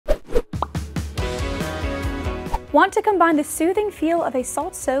Want to combine the soothing feel of a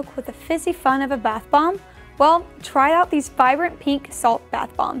salt soak with the fizzy fun of a bath bomb? Well, try out these vibrant pink salt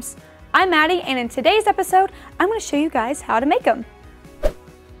bath bombs. I'm Maddie, and in today's episode, I'm going to show you guys how to make them.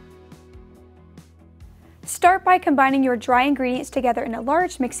 Start by combining your dry ingredients together in a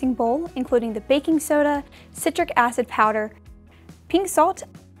large mixing bowl, including the baking soda, citric acid powder, pink salt,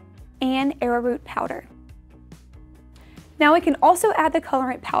 and arrowroot powder. Now we can also add the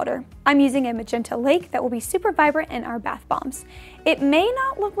colorant powder. I'm using a magenta lake that will be super vibrant in our bath bombs. It may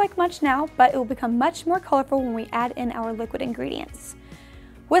not look like much now, but it will become much more colorful when we add in our liquid ingredients.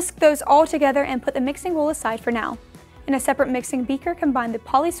 Whisk those all together and put the mixing bowl aside for now. In a separate mixing beaker, combine the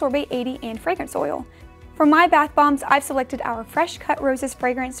polysorbate 80 and fragrance oil. For my bath bombs, I've selected our Fresh Cut Roses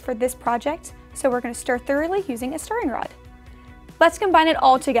fragrance for this project, so we're going to stir thoroughly using a stirring rod. Let's combine it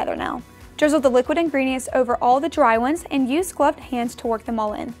all together now. Drizzle the liquid ingredients over all the dry ones and use gloved hands to work them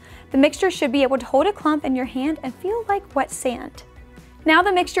all in. The mixture should be able to hold a clump in your hand and feel like wet sand. Now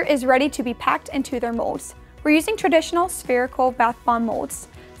the mixture is ready to be packed into their molds. We're using traditional spherical bath bomb molds,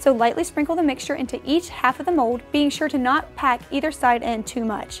 so lightly sprinkle the mixture into each half of the mold, being sure to not pack either side in too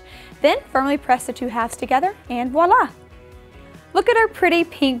much. Then firmly press the two halves together and voila! Look at our pretty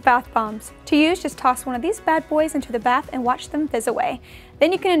pink bath bombs. To use, just toss one of these bad boys into the bath and watch them fizz away.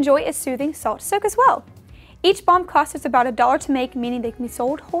 Then you can enjoy a soothing salt soak as well. Each bomb costs us about $1 to make, meaning they can be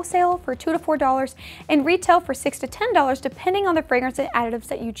sold wholesale for $2 to $4 and retail for $6 to $10 depending on the fragrance and additives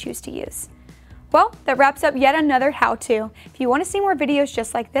that you choose to use. Well, that wraps up yet another how-to. If you want to see more videos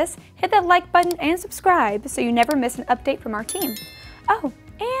just like this, hit that like button and subscribe so you never miss an update from our team. Oh,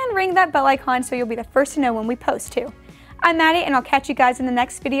 and ring that bell icon so you'll be the first to know when we post too. I'm Maddie, and I'll catch you guys in the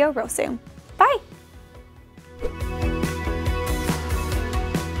next video real soon. Bye!